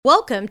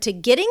Welcome to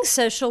Getting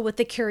Social with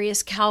the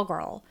Curious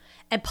Cowgirl,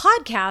 a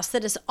podcast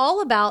that is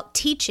all about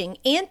teaching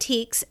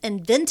antiques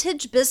and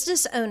vintage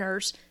business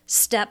owners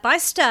step by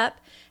step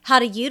how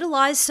to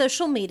utilize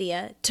social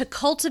media to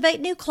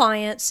cultivate new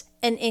clients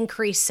and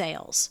increase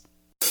sales.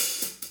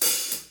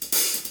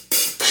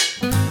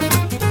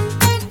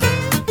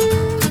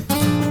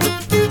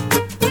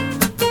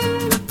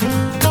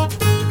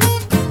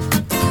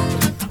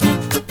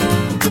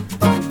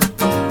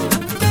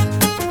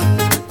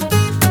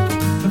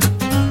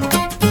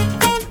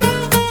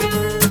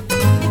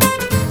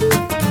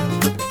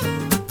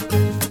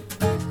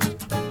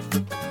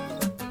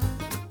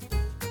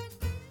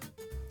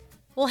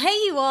 Well, hey,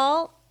 you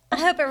all. I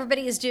hope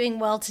everybody is doing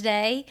well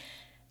today.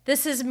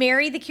 This is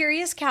Mary, the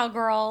Curious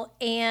Cowgirl,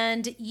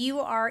 and you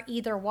are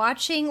either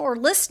watching or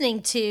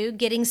listening to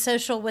Getting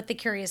Social with the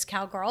Curious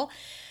Cowgirl.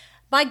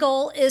 My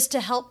goal is to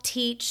help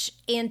teach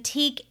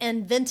antique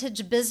and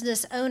vintage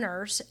business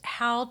owners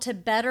how to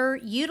better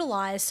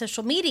utilize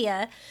social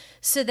media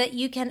so that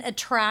you can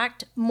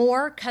attract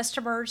more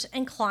customers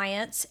and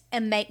clients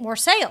and make more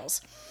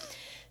sales.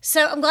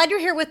 So I'm glad you're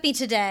here with me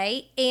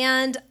today,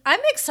 and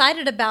I'm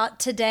excited about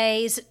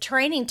today's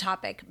training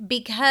topic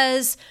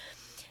because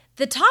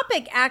the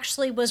topic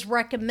actually was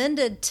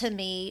recommended to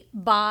me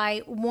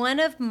by one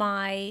of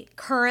my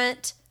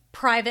current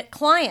private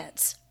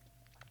clients.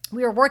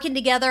 We were working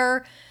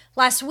together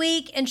last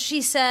week, and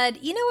she said,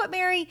 you know what,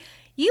 Mary,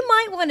 you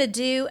might want to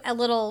do a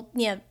little,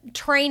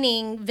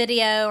 training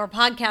video or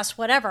podcast,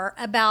 whatever,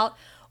 about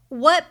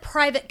what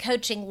private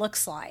coaching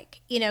looks like,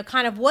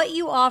 kind of what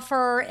you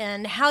offer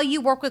and how you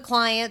work with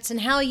clients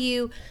and how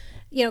you,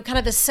 kind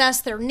of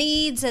assess their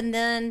needs and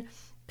then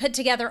put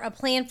together a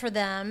plan for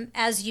them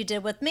as you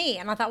did with me.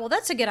 And I thought, well,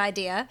 that's a good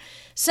idea.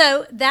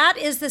 So that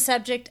is the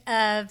subject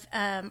of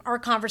our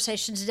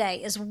conversation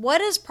today is what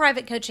does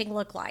private coaching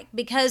look like?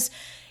 Because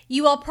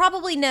you all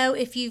probably know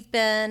if you've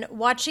been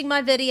watching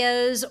my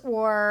videos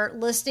or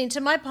listening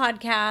to my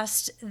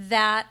podcast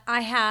that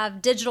I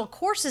have digital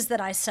courses that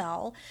I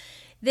sell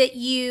that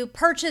you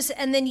purchase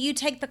and then you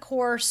take the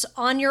course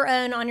on your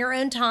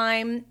own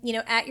time,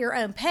 at your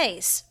own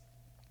pace.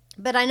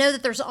 But I know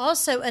that there's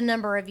also a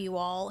number of you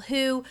all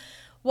who,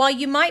 while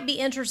you might be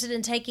interested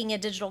in taking a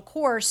digital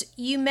course,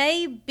 you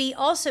may be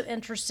also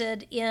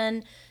interested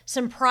in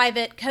some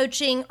private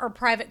coaching or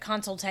private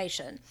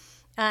consultation.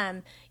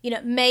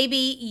 Maybe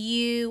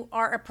you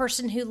are a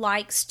person who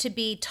likes to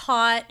be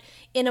taught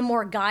in a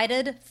more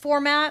guided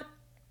format,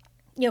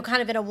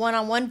 kind of in a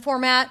one-on-one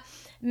format.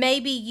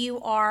 Maybe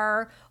you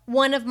are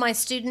one of my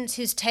students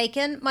who's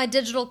taken my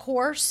digital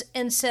course,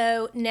 and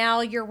so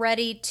now you're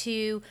ready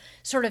to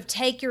sort of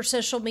take your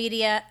social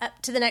media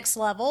up to the next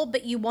level,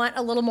 but you want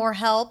a little more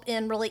help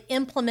in really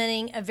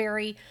implementing a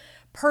very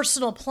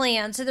personal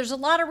plan. So there's a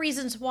lot of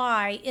reasons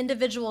why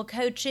individual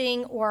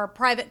coaching or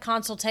private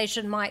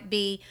consultation might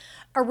be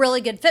a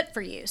really good fit for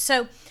you.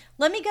 So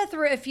let me go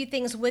through a few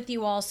things with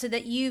you all so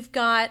that you've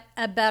got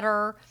a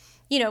better,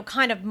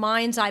 kind of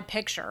mind's eye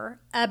picture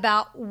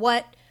about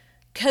what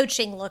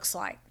coaching looks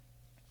like.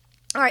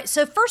 All right,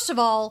 so first of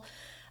all,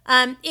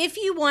 if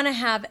you want to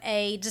have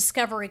a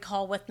discovery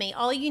call with me,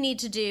 all you need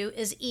to do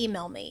is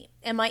email me.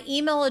 And my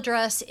email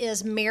address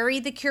is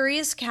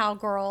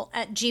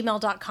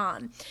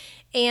marythecuriouscowgirl@gmail.com.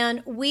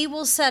 And we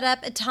will set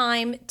up a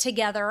time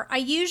together. I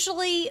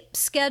usually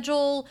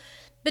schedule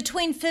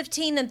between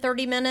 15 and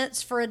 30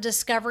 minutes for a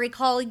discovery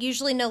call,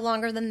 usually no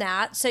longer than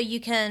that. So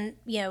you can,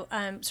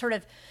 sort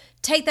of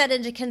take that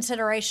into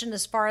consideration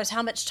as far as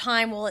how much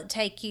time will it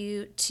take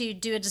you to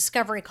do a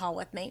discovery call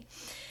with me.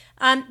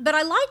 But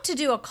I like to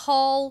do a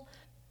call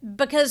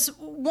because,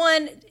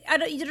 one,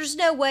 there's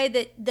no way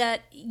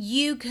that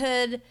you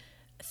could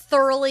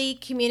thoroughly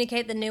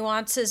communicate the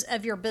nuances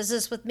of your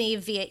business with me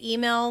via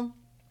email.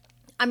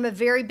 I'm a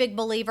very big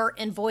believer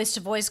in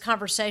voice-to-voice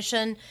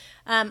conversation.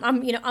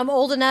 I'm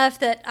old enough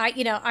that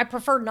I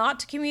prefer not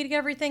to communicate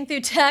everything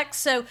through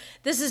text. So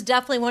this is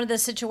definitely one of the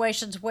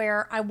situations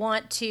where I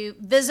want to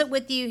visit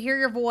with you, hear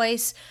your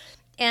voice,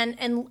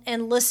 and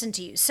listen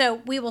to you.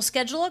 So we will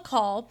schedule a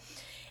call.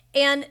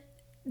 And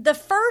the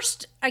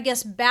first,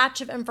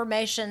 batch of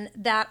information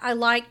that I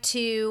like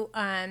to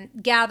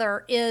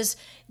gather is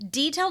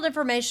detailed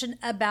information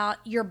about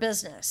your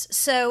business.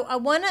 So I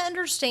want to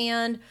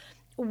understand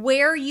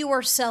where you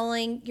are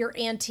selling your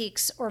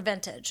antiques or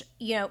vintage.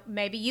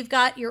 Maybe you've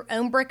got your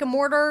own brick and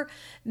mortar.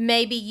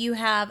 Maybe you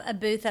have a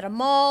booth at a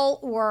mall,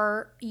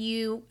 or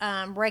you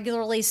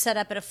regularly set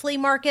up at a flea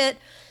market.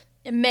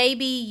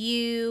 Maybe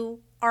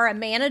you are a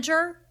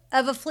manager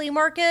of a flea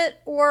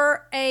market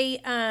or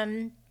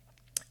an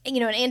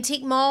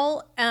antique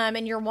mall,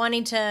 and you're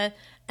wanting to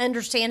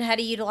understand how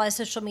to utilize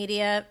social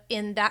media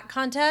in that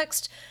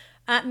context.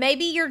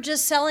 Maybe you're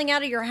just selling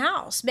out of your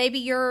house. Maybe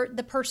you're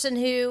the person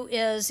who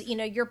is,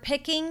 you're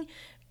picking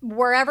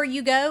wherever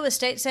you go,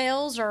 estate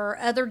sales or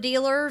other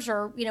dealers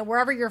or,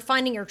 wherever you're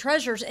finding your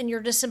treasures, and you're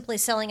just simply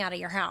selling out of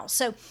your house.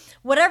 So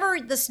whatever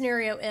the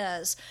scenario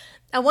is,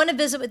 I want to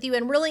visit with you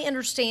and really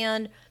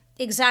understand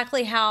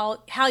exactly how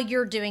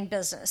you're doing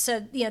business.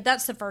 So,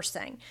 that's the first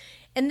thing.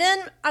 And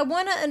then I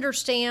want to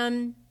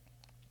understand,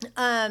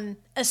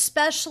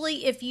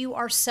 especially if you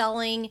are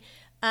selling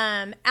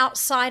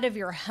outside of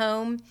your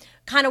home,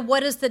 kind of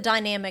what is the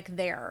dynamic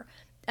there?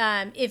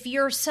 If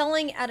you're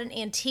selling at an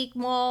antique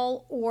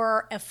mall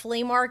or a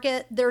flea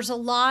market, there's a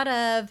lot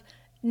of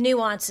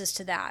nuances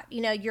to that.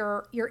 You know,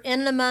 you're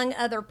in among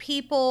other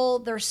people.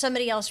 There's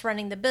somebody else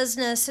running the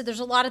business. So there's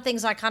a lot of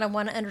things I kind of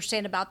want to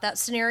understand about that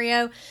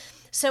scenario.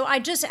 So I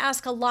just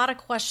ask a lot of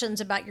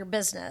questions about your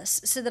business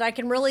so that I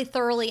can really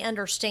thoroughly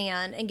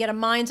understand and get a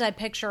mind's eye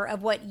picture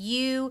of what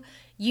you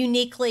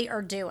uniquely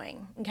are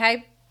doing.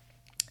 Okay.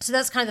 So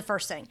that's kind of the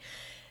first thing.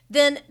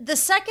 Then the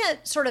second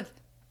sort of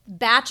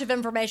batch of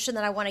information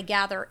that I want to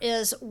gather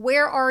is,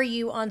 where are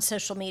you on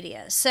social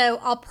media? So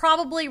I'll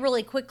probably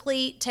really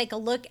quickly take a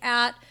look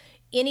at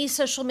any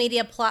social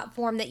media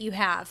platform that you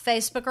have,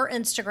 Facebook or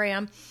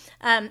Instagram.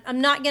 I'm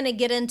not going to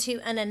get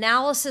into an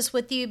analysis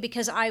with you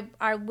because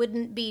I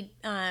wouldn't be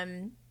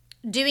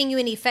doing you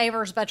any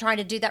favors by trying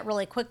to do that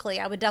really quickly.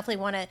 I would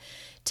definitely want to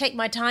take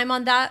my time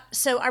on that.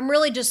 So I'm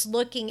really just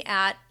looking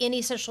at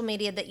any social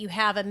media that you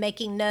have and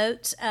making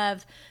notes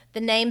of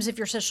the names of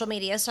your social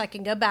media so I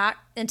can go back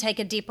and take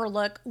a deeper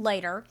look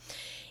later.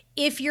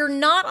 If you're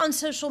not on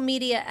social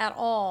media at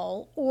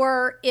all,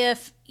 or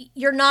if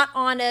you're not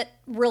on it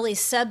really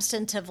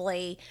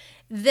substantively,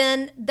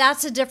 then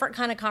that's a different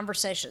kind of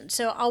conversation.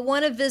 So I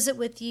want to visit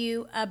with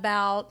you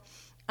about,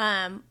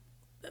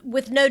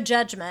 with no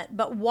judgment,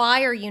 but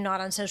why are you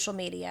not on social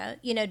media?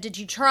 You know, did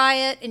you try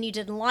it and you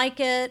didn't like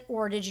it?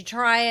 Or did you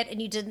try it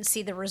and you didn't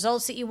see the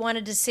results that you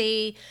wanted to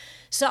see?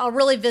 So I'll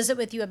really visit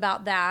with you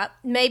about that.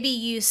 Maybe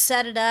you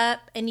set it up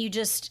and you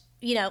just,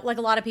 you know, like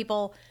a lot of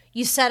people,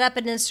 you set up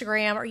an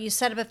Instagram or you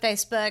set up a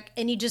Facebook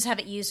and you just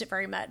haven't used it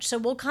very much. So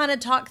we'll kind of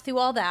talk through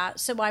all that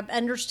so I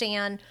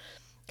understand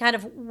kind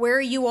of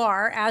where you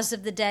are as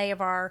of the day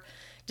of our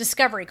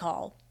discovery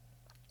call.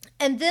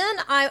 And then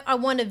I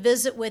want to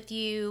visit with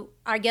you,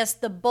 I guess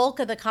the bulk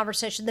of the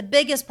conversation, the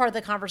biggest part of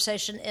the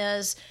conversation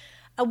is,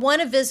 I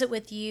want to visit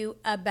with you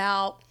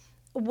about,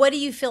 what do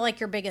you feel like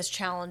your biggest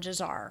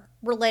challenges are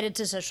related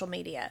to social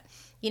media?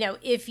 You know,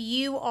 if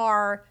you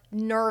are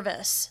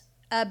nervous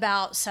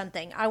about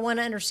something, I want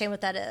to understand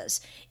what that is.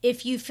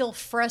 If you feel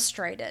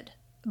frustrated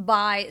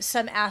by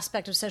some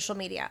aspect of social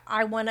media,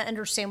 I want to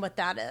understand what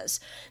that is.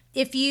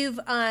 If you've,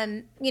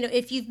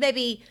 if you've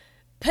maybe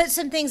put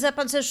some things up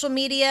on social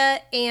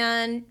media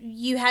and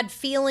you had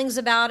feelings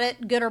about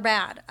it, good or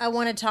bad, I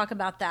want to talk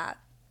about that.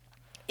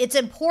 It's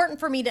important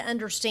for me to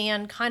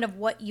understand kind of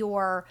what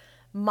your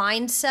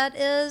mindset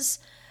is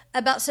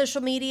about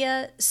social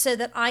media so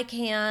that I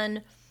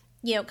can,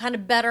 you know, kind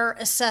of better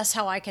assess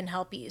how I can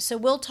help you. So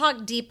we'll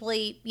talk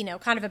deeply, you know,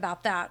 kind of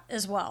about that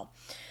as well.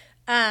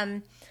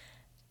 I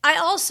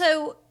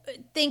also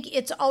think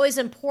it's always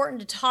important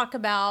to talk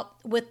about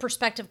with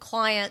prospective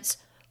clients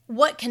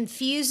what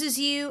confuses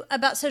you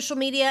about social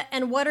media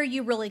and what are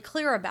you really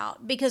clear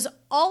about, because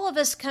all of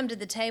us come to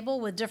the table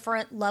with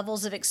different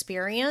levels of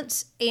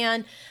experience.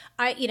 And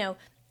I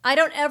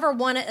don't ever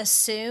want to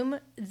assume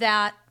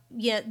that,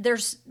 you know,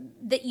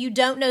 that you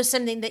don't know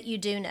something that you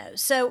do know.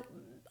 So,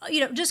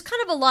 you know, just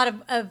kind of a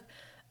lot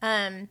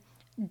of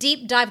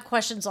deep dive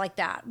questions like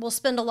that. We'll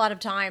spend a lot of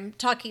time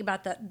talking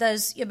about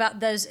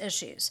those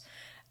issues.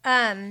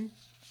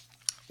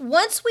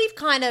 Once we've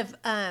kind of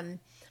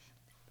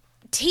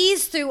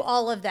teased through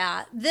all of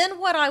that, then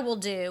what I will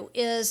do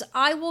is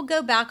I will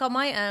go back on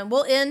my own.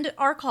 We'll end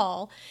our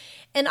call,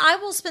 and I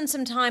will spend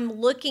some time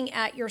looking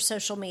at your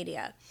social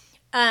media.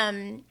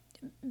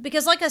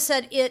 Because like I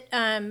said,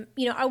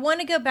 I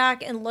want to go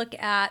back and look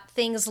at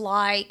things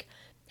like,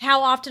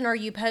 how often are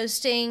you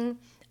posting?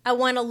 I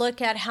want to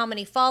look at how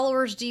many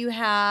followers do you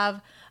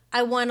have?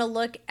 I want to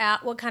look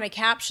at what kind of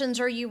captions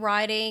are you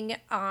writing?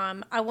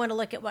 I want to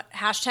look at what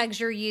hashtags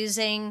you're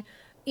using.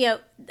 You know,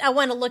 I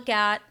want to look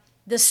at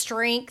the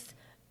strength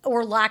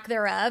or lack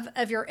thereof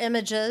of your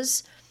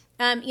images.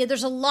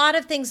 There's a lot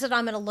of things that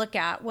I'm going to look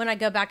at when I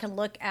go back and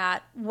look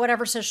at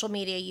whatever social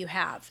media you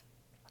have.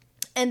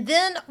 And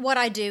then what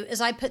I do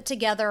is I put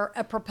together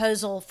a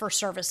proposal for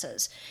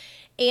services.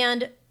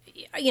 And,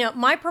 you know,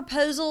 my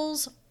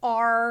proposals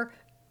are,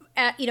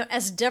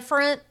 as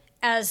different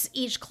as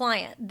each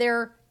client.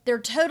 They're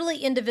totally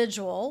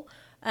individual.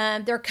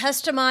 They're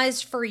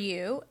customized for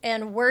you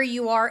and where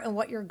you are and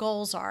what your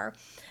goals are.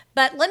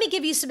 But let me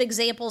give you some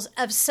examples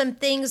of some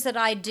things that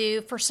I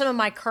do for some of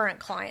my current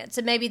clients.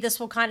 And maybe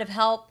this will kind of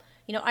help,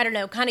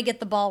 kind of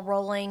get the ball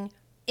rolling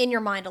in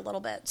your mind a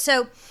little bit.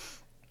 So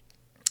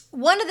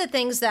one of the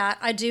things that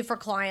I do for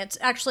clients,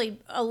 actually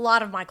a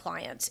lot of my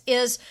clients,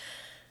 is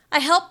I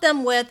help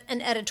them with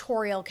an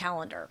editorial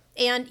calendar.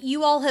 And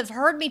you all have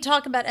heard me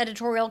talk about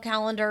editorial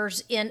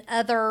calendars in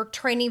other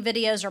training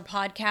videos or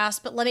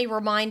podcasts, but let me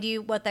remind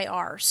you what they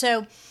are.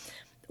 So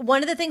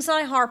one of the things that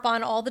I harp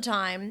on all the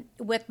time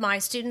with my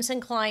students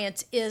and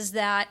clients is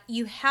that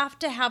you have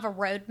to have a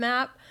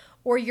roadmap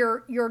or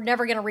you're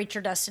never going to reach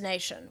your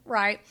destination,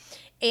 right?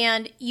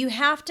 And you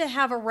have to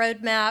have a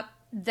roadmap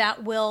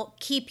that will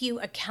keep you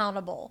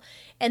accountable.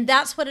 And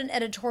that's what an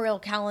editorial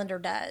calendar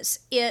does.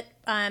 It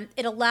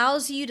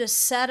allows you to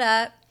set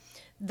up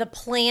the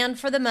plan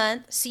for the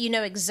month so you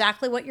know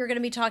exactly what you're going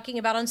to be talking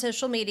about on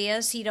social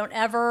media, so you don't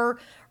ever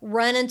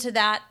run into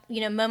that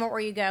moment where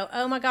you go,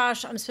 oh my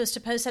gosh, I'm supposed to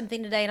post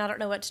something today and I don't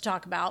know what to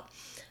talk about.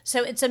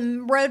 So it's a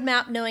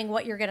roadmap knowing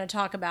what you're going to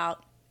talk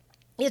about.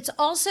 It's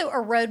also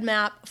a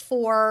roadmap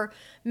for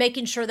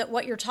making sure that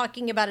what you're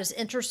talking about is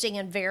interesting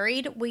and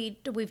varied.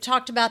 We've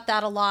talked about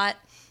that a lot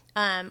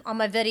on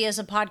my videos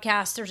and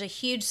podcasts. There's a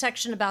huge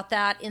section about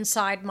that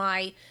inside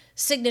my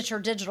signature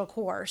digital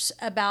course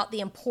about the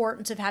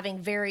importance of having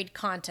varied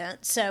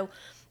content. So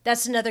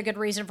that's another good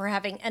reason for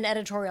having an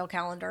editorial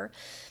calendar.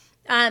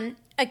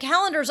 A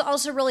calendar is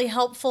also really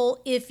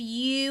helpful if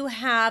you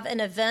have an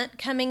event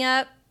coming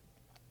up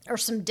or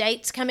some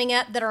dates coming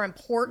up that are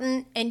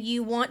important and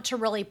you want to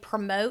really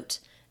promote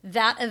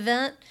that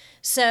event.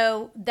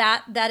 So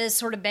that is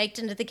sort of baked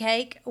into the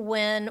cake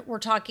when we're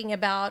talking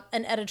about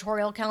an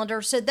editorial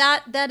calendar. So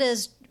that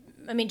is,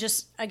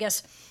 just, I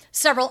guess,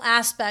 several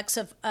aspects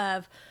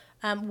of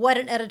what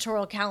an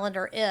editorial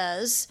calendar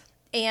is.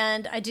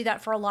 And I do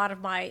that for a lot of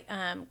my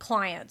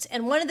clients.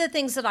 And one of the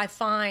things that I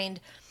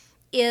find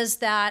is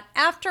that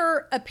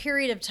after a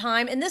period of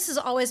time, and this is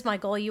always my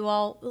goal, you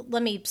all,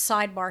 let me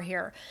sidebar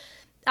here.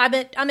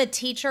 I'm a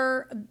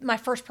teacher. My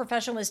first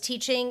profession was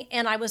teaching,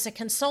 and I was a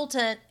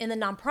consultant in the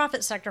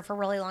nonprofit sector for a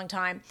really long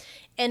time.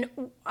 And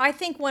I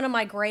think one of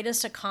my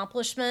greatest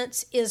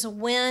accomplishments is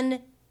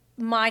when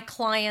my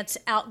clients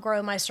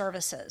outgrow my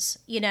services,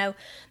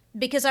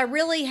 because I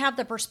really have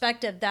the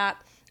perspective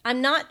that I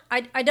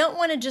don't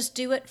want to just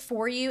do it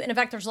for you. And in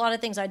fact, there's a lot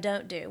of things I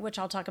don't do, which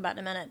I'll talk about in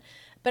a minute.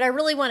 But I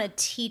really want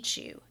to teach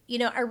you.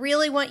 I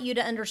really want you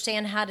to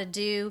understand how to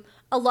do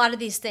a lot of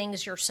these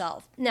things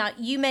yourself. Now,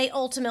 you may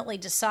ultimately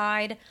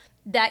decide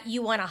that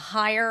you want to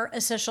hire a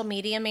social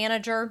media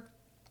manager,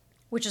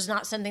 which is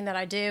not something that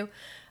I do.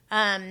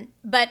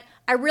 But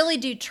I really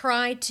do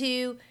try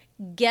to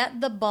get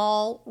the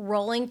ball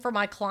rolling for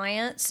my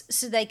clients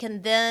so they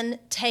can then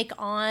take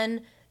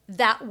on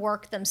that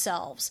work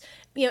themselves.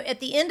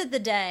 At the end of the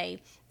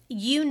day,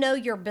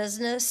 your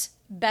business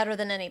better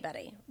than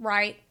anybody,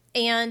 right?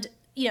 And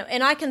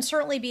I can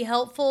certainly be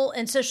helpful,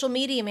 and social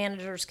media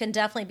managers can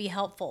definitely be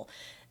helpful.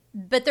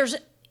 But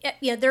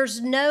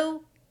there's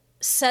no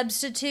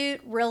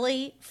substitute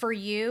really for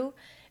you,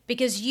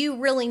 because you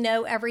really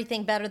know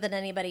everything better than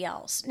anybody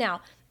else.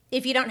 Now,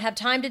 if you don't have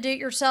time to do it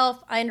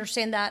yourself, I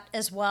understand that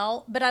as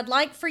well. But I'd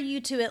like for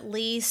you to at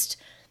least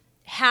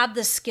have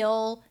the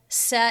skill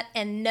set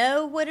and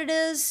know what it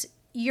is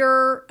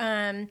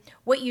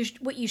what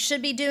you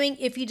should be doing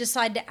if you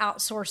decide to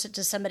outsource it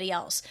to somebody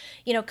else.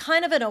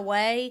 Kind of in a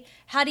way,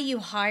 how do you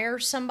hire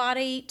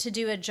somebody to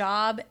do a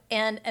job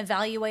and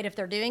evaluate if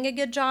they're doing a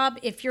good job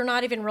if you're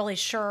not even really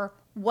sure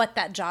what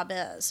that job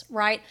is,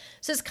 right?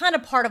 So it's kind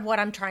of part of what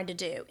I'm trying to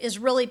do is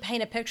really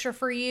paint a picture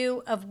for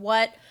you of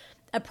what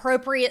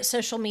appropriate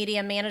social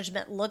media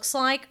management looks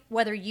like,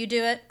 whether you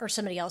do it or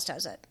somebody else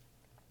does it.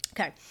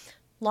 Okay,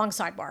 long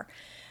sidebar.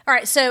 All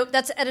right, so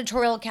that's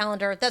editorial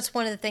calendar. That's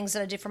one of the things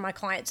that I do for my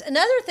clients.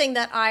 Another thing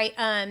that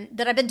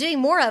I've been doing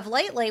more of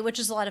lately, which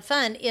is a lot of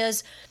fun,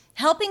 is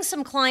helping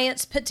some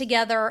clients put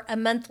together a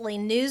monthly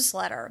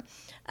newsletter.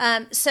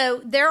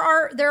 So there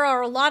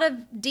are a lot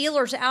of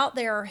dealers out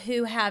there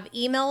who have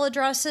email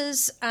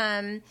addresses.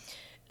 I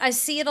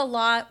see it a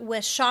lot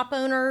with shop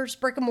owners,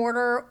 brick and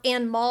mortar,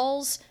 and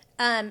malls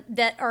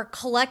that are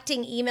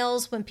collecting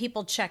emails when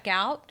people check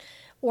out,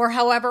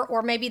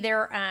 or maybe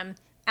they're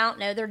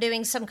they're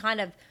doing some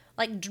kind of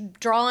like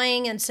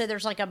drawing, and so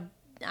there's like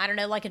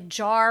a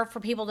jar for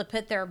people to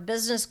put their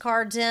business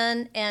cards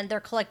in, and they're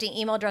collecting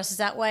email addresses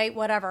that way,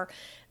 whatever.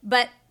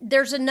 But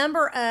there's a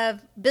number of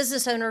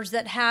business owners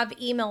that have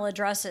email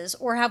addresses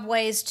or have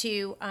ways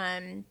to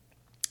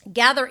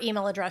gather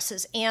email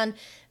addresses, and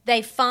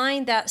they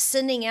find that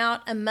sending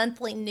out a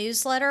monthly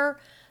newsletter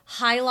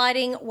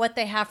highlighting what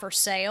they have for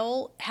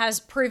sale has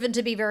proven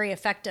to be very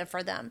effective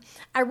for them.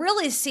 I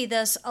really see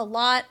this a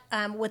lot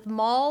with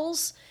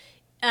malls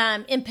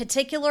in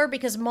particular,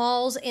 because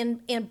malls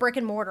and brick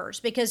and mortars,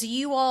 because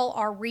you all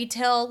are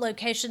retail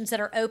locations that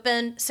are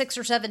open 6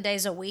 or 7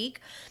 days a week.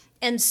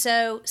 And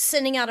so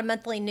sending out a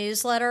monthly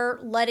newsletter,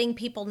 letting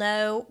people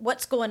know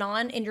what's going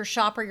on in your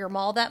shop or your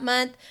mall that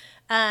month,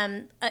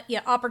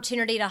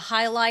 opportunity to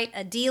highlight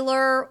a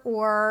dealer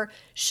or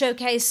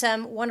showcase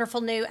some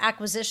wonderful new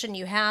acquisition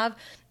you have.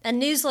 A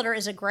newsletter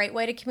is a great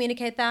way to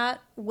communicate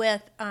that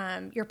with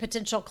your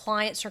potential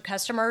clients or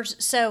customers.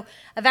 So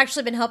I've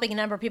actually been helping a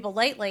number of people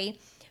lately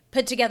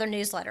put together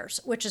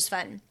newsletters, which is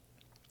fun.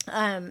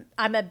 I'm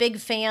a big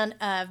fan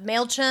of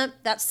MailChimp.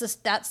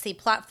 That's the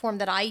platform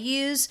that I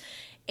use,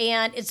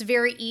 and it's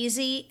very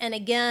easy. And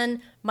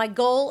again, my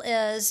goal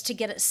is to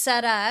get it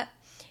set up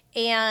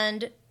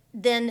and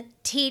then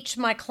teach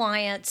my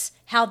clients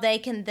how they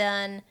can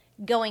then,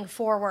 going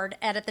forward,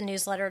 edit the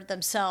newsletter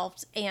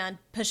themselves and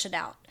push it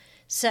out.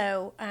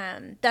 So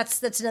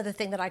that's another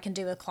thing that I can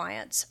do with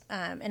clients,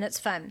 and it's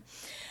fun.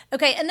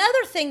 Okay,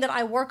 another thing that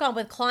I work on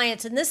with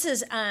clients, and this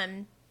is,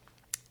 I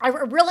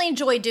really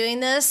enjoy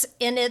doing this,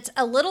 and it's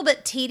a little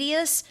bit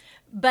tedious,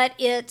 but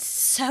it's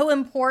so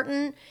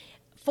important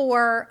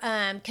for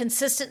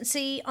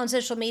consistency on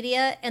social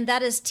media, and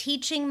that is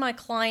teaching my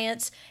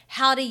clients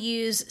how to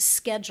use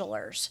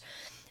schedulers.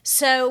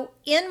 So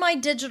in my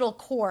digital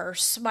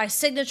course, my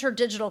signature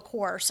digital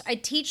course, I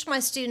teach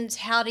my students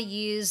how to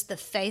use the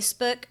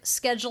Facebook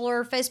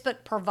scheduler.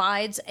 Facebook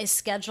provides a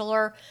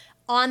scheduler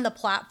on the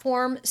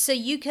platform. So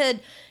you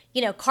could,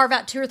 carve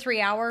out 2 or 3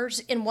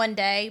 hours in one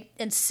day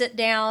and sit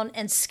down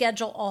and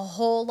schedule a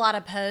whole lot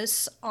of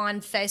posts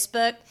on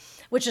Facebook,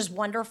 which is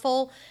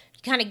wonderful.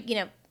 Kind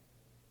of,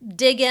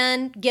 dig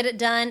in, get it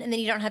done, and then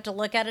you don't have to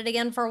look at it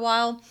again for a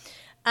while.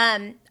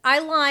 I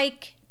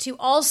like to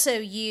also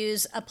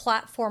use a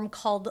platform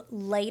called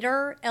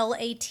Later,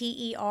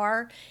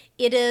 Later.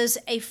 It is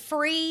a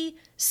free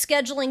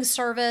scheduling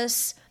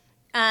service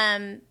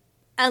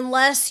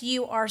unless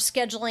you are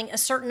scheduling a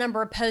certain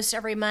number of posts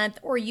every month,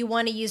 or you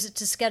want to use it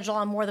to schedule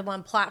on more than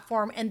one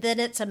platform, and then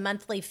it's a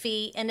monthly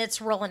fee, and it's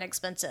real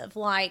inexpensive,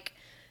 like,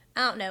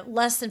 I don't know,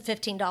 less than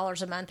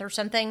 $15 a month or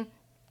something.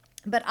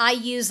 But I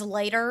use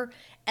Later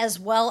as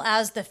well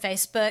as the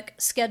Facebook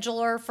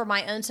scheduler for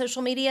my own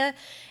social media.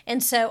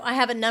 And so I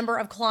have a number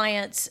of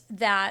clients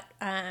that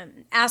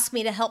ask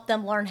me to help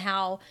them learn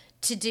how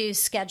to do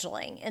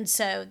scheduling. And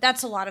so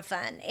that's a lot of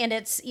fun. And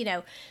it's,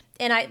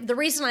 the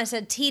reason I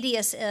said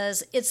tedious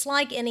is it's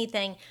like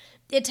anything.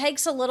 It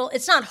takes a little,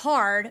 it's not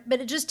hard,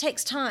 but it just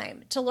takes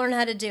time to learn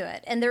how to do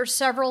it. And there's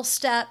several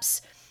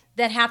steps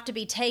that have to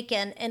be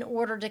taken in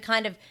order to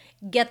kind of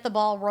get the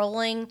ball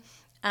rolling,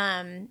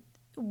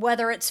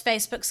 whether it's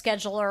Facebook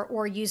scheduler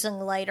or using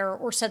Later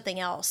or something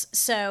else.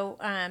 So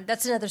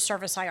that's another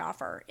service I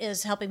offer,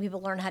 is helping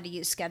people learn how to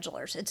use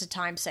schedulers. It's a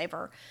time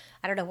saver.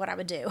 I don't know what I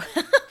would do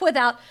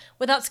without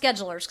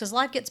schedulers, because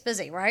life gets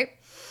busy, right?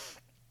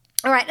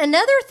 All right.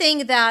 Another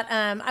thing that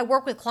I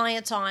work with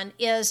clients on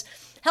is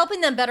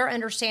helping them better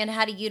understand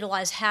how to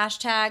utilize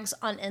hashtags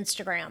on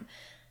Instagram.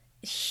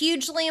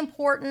 Hugely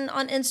important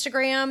on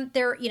Instagram.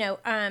 There,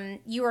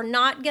 you are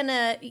not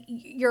gonna,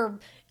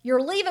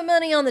 you're leaving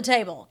money on the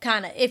table,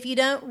 kind of, if you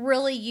don't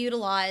really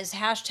utilize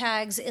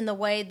hashtags in the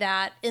way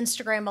that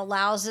Instagram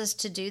allows us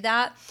to do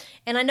that.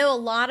 And I know a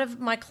lot of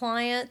my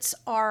clients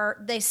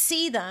they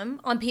see them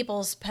on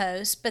people's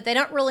posts, but they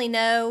don't really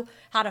know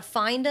how to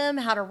find them,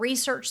 how to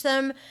research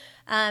them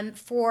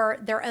for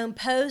their own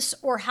posts,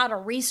 or how to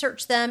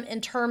research them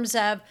in terms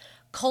of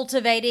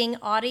cultivating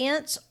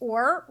audience,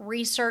 or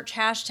research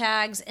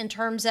hashtags in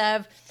terms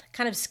of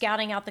kind of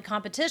scouting out the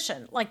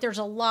competition. Like, there's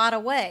a lot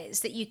of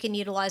ways that you can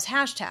utilize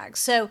hashtags.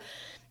 So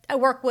I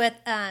work with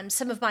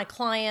some of my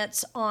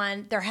clients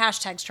on their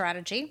hashtag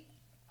strategy,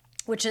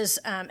 which is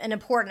an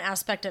important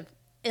aspect of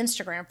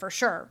Instagram for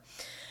sure.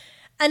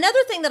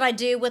 Another thing that I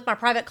do with my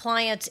private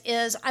clients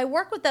is I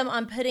work with them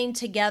on putting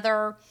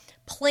together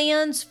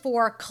plans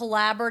for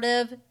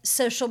collaborative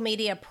social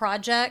media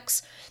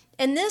projects.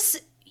 And this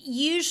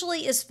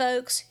usually is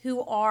folks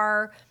who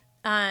are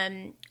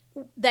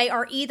they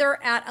are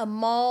either at a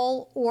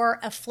mall or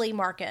a flea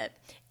market,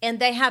 and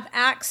they have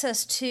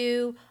access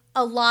to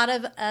a lot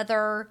of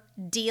other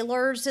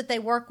dealers that they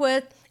work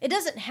with. It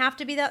doesn't have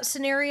to be that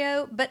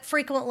scenario, but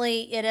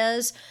frequently it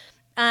is.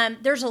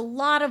 There's a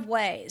lot of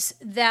ways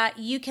that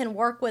you can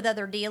work with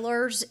other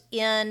dealers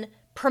in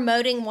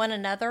promoting one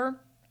another.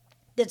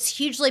 That's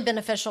hugely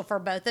beneficial for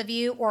both of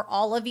you, or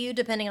all of you,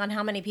 depending on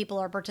how many people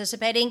are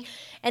participating.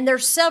 And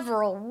there's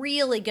several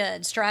really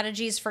good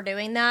strategies for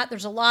doing that.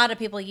 There's a lot of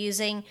people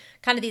using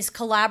kind of these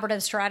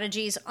collaborative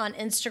strategies on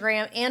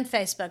Instagram and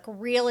Facebook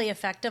really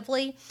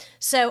effectively.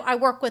 So I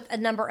work with a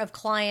number of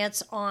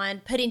clients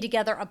on putting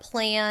together a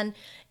plan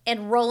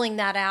and rolling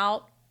that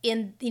out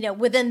in,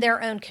 within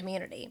their own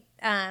community.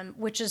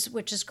 Which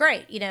is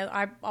great.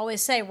 I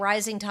always say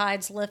rising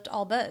tides lift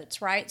all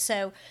boats, right?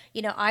 So,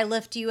 I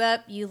lift you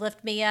up, you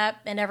lift me up,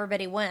 and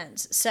everybody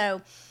wins.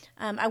 So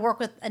I work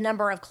with a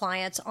number of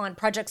clients on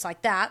projects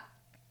like that.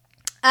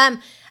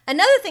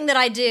 Another thing that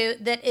I do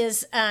that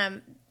is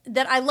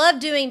that I love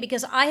doing,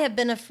 because I have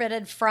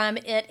benefited from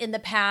it in the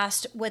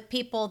past with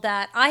people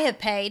that I have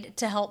paid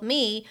to help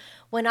me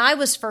when I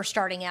was first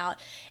starting out.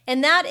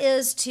 And that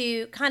is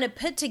to kind of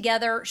put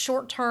together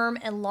short-term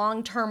and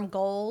long-term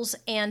goals,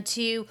 and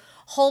to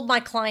hold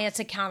my clients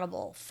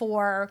accountable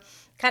for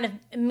kind of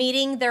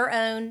meeting their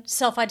own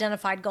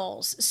self-identified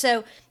goals.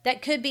 So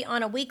that could be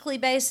on a weekly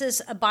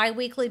basis, a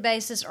bi-weekly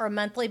basis, or a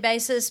monthly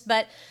basis,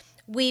 but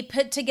we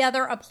put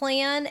together a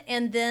plan,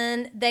 and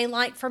then they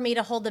like for me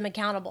to hold them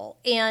accountable.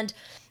 And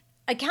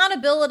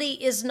accountability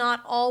is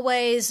not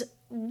always,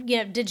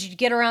 did you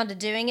get around to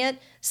doing it?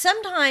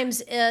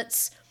 Sometimes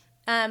it's,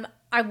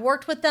 I've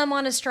worked with them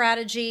on a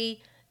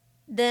strategy,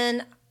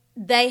 then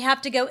they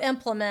have to go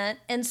implement.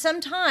 And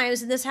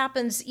sometimes, and this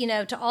happens,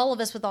 to all of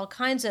us with all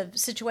kinds of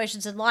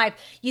situations in life,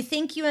 you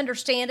think you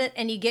understand it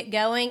and you get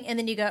going and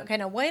then you go, okay,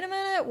 now wait a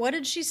minute, what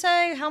did she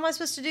say? How am I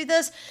supposed to do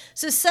this?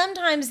 So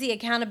sometimes the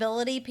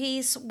accountability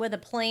piece with a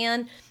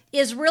plan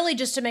is really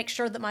just to make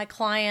sure that my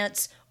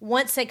clients,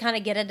 once they kind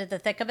of get into the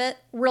thick of it,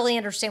 really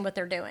understand what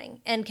they're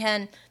doing and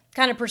can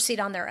kind of proceed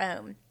on their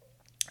own.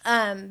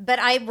 But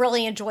I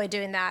really enjoy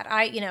doing that.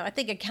 I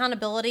think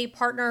accountability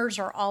partners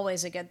are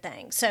always a good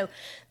thing. So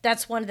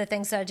that's one of the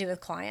things that I do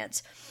with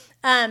clients.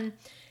 Then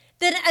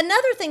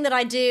another thing that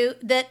I do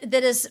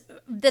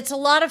that's a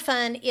lot of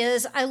fun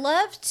is I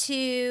love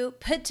to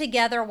put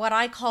together what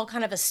I call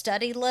kind of a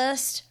study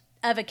list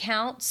of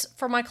accounts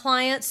for my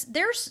clients.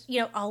 There's,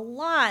 a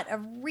lot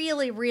of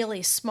really,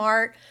 really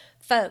smart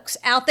folks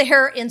out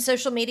there in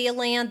social media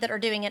land that are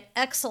doing an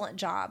excellent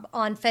job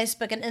on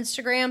Facebook and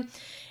Instagram.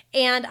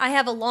 And I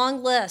have a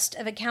long list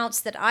of accounts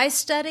that I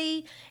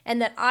study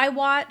and that I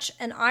watch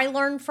and I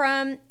learn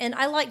from. And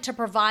I like to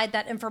provide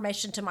that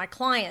information to my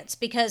clients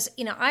because,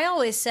 I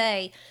always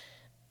say,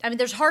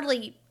 there's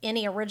hardly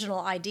any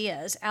original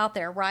ideas out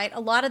there, right? A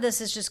lot of this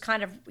is just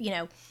kind of,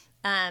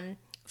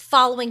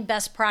 following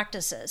best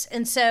practices.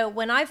 And so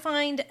when I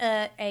find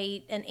an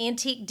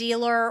antique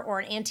dealer or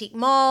an antique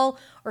mall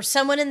or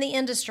someone in the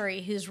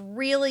industry who's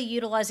really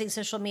utilizing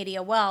social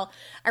media well,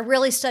 I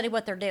really study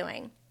what they're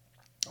doing.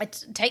 I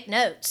take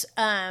notes.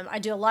 I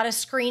do a lot of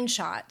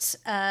screenshots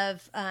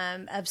of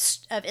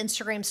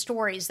Instagram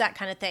stories, that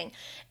kind of thing.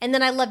 And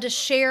then I love to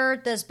share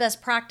those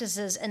best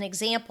practices and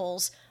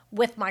examples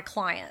with my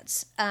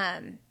clients,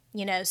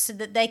 so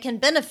that they can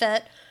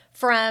benefit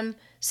from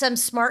some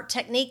smart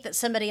technique that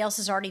somebody else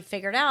has already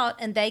figured out,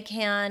 and they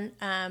can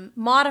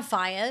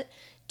modify it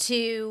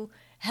to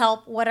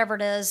help whatever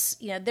it is,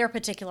 their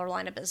particular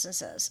line of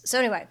business is. So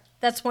anyway,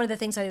 that's one of the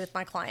things I do with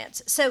my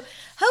clients. So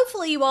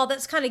hopefully you all,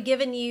 that's kind of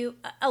given you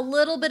a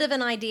little bit of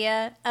an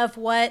idea of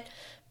what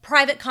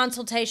private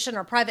consultation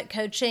or private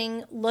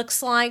coaching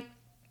looks like.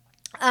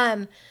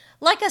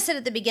 Like I said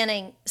at the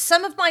beginning,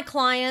 some of my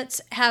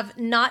clients have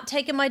not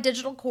taken my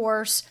digital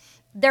course.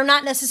 They're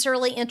not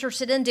necessarily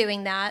interested in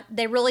doing that.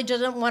 They really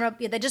didn't want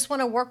to, they just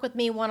want to work with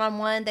me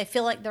one-on-one. They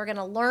feel like they're going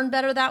to learn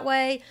better that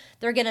way.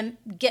 They're going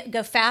to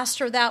go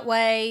faster that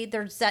way.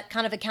 There's that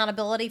kind of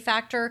accountability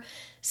factor.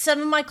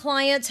 Some of my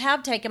clients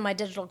have taken my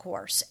digital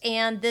course,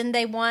 and then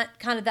they want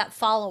kind of that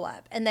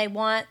follow-up, and they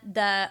want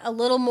a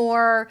little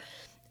more,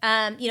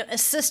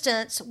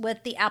 assistance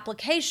with the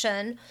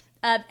application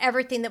of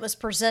everything that was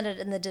presented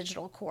in the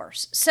digital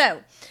course.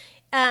 So,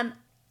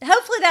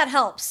 hopefully that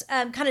helps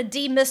kind of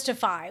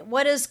demystify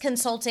what does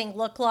consulting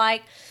look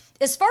like.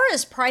 As far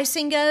as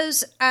pricing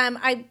goes,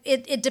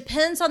 it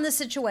depends on the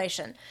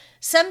situation.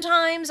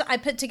 Sometimes I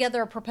put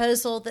together a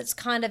proposal that's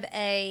kind of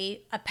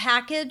a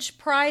package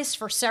price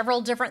for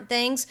several different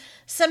things.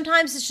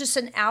 Sometimes it's just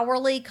an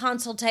hourly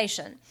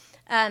consultation.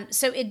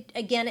 So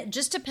it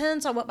just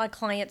depends on what my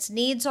client's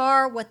needs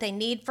are, what they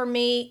need from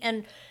me,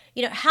 and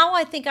how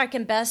I think I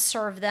can best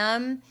serve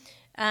them.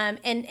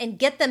 And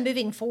get them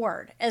moving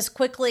forward as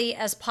quickly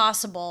as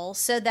possible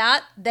so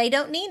that they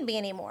don't need me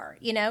anymore.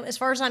 As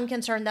far as I'm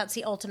concerned, that's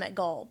the ultimate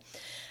goal.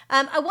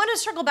 I want to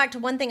circle back to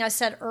one thing I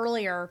said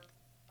earlier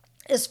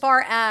as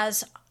far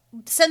as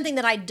something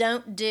that I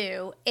don't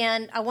do,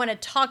 and I want to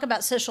talk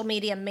about social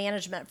media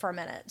management for a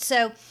minute.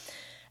 So,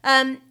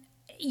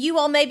 you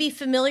all may be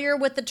familiar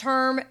with the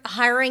term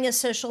hiring a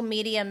social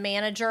media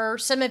manager.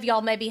 Some of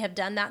y'all maybe have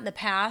done that in the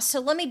past.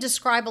 So let me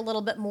describe a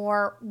little bit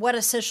more what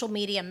a social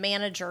media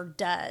manager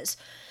does.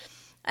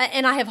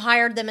 And I have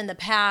hired them in the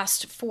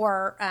past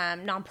for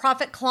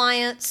nonprofit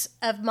clients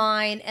of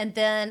mine. And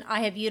then I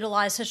have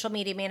utilized social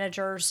media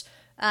managers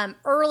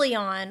early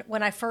on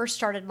when I first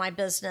started my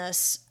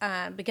business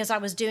because I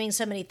was doing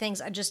so many things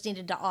I just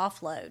needed to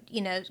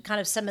offload, kind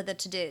of some of the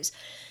to-dos.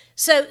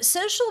 So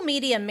social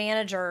media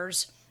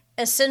managers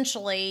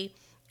essentially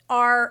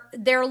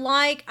they're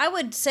like, I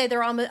would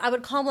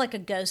call them like a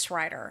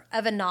ghostwriter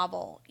of a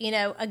novel.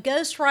 A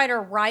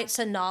ghostwriter writes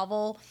a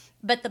novel,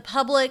 but the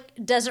public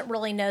doesn't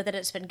really know that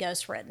it's been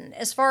ghostwritten.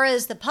 As far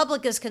as the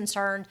public is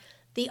concerned,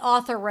 the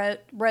author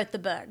wrote the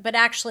book, but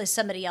actually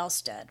somebody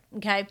else did.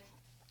 Okay.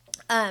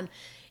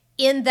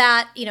 In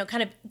that,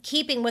 kind of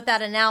keeping with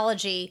that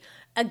analogy,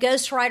 a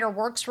ghostwriter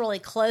works really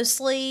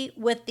closely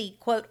with the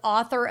quote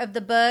author of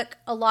the book.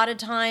 A lot of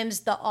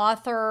times the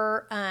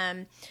author,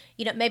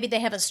 maybe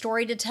they have a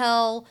story to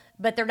tell,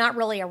 but they're not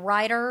really a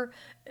writer.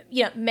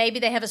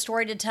 Maybe they have a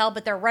story to tell,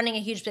 but they're running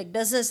a huge big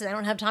business and they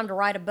don't have time to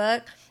write a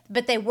book,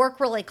 but they work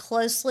really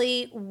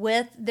closely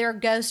with their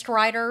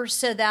ghostwriter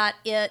so that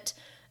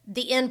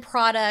the end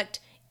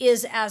product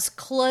is as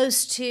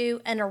close to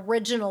an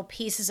original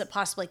piece as it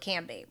possibly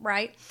can be,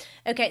 right?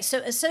 Okay, so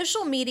a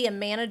social media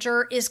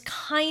manager is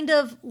kind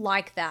of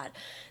like that.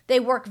 They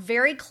work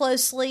very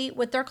closely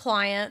with their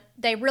client.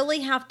 They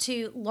really have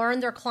to learn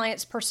their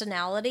client's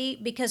personality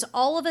because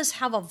all of us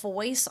have a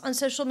voice on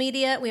social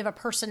media. We have a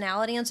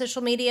personality on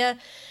social media,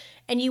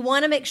 and you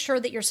want to make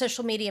sure that your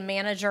social media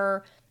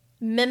manager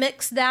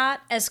mimics that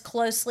as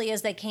closely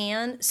as they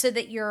can so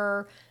that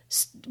your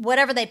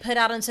whatever they put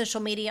out on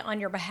social media on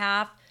your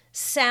behalf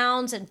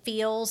sounds and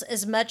feels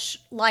as much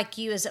like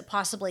you as it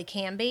possibly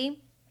can be.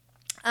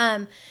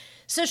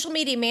 Social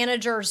media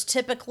managers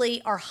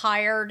typically are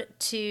hired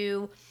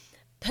to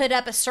put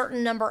up a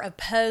certain number of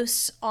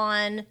posts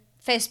on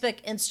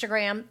Facebook,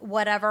 Instagram,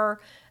 whatever.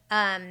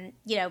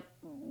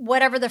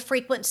 Whatever the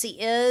frequency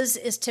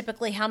is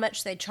typically how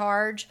much they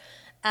charge.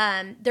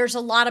 There's a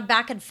lot of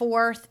back and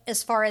forth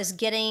as far as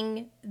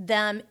getting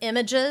them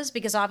images,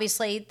 because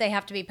obviously they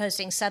have to be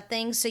posting set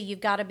things. So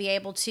you've got to be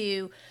able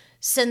to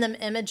send them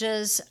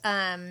images.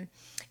 And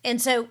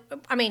so,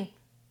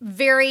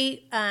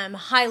 very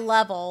high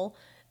level,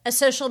 a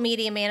social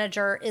media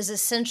manager is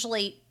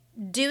essentially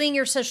doing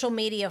your social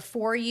media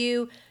for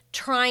you,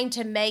 trying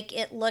to make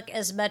it look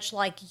as much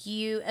like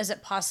you as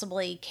it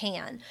possibly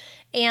can.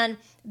 And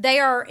they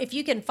are, if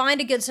you can find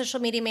a good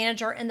social media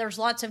manager, and there's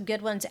lots of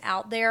good ones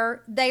out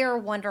there, they are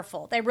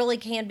wonderful. They really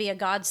can be a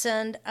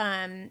godsend,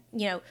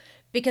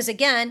 because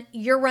again,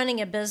 you're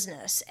running a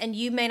business and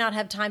you may not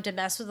have time to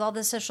mess with all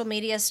the social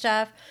media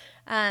stuff.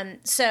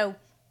 So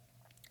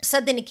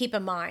something to keep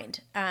in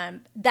mind.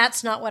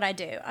 That's not what I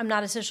do. I'm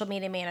not a social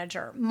media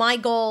manager. My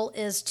goal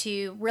is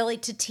to really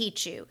to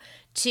teach you,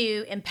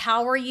 to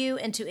empower you,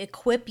 and to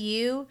equip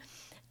you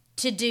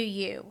to do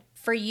you,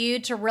 for you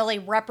to really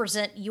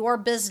represent your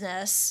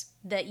business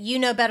that you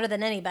know better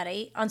than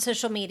anybody on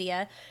social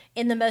media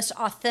in the most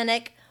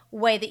authentic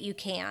way that you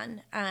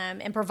can,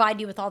 and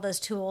provide you with all those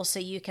tools so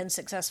you can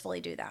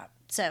successfully do that.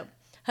 So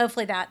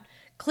hopefully that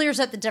clears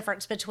up the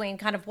difference between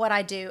kind of what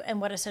I do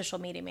and what a social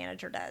media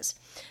manager does.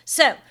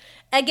 So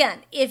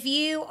again, if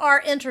you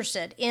are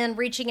interested in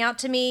reaching out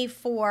to me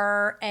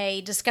for a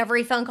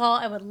discovery phone call,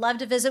 I would love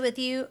to visit with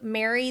you.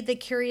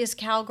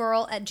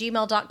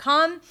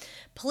 MaryTheCuriousCowgirl@gmail.com.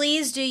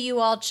 Please do you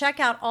all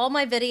check out all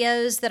my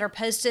videos that are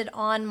posted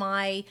on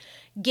my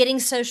Getting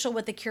Social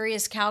with the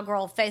Curious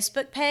Cowgirl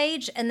Facebook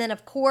page. And then,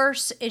 of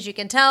course, as you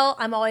can tell,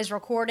 I'm always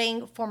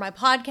recording for my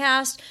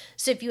podcast.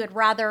 So if you would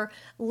rather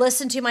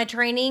listen to my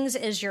trainings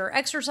as you're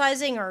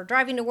exercising or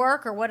driving to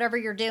work or whatever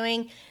you're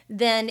doing,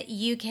 then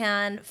you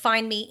can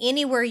find me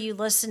anywhere you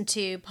listen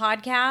to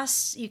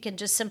podcasts. You can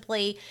just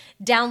simply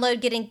download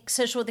Getting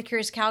Social with the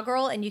Curious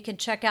Cowgirl, and you can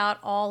check out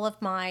all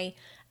of my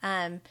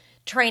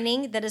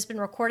training that has been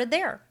recorded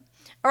there.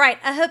 All right,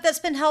 I hope that's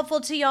been helpful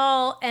to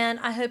y'all, and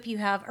I hope you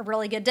have a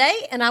really good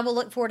day, and I will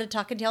look forward to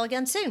talking to y'all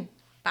again soon.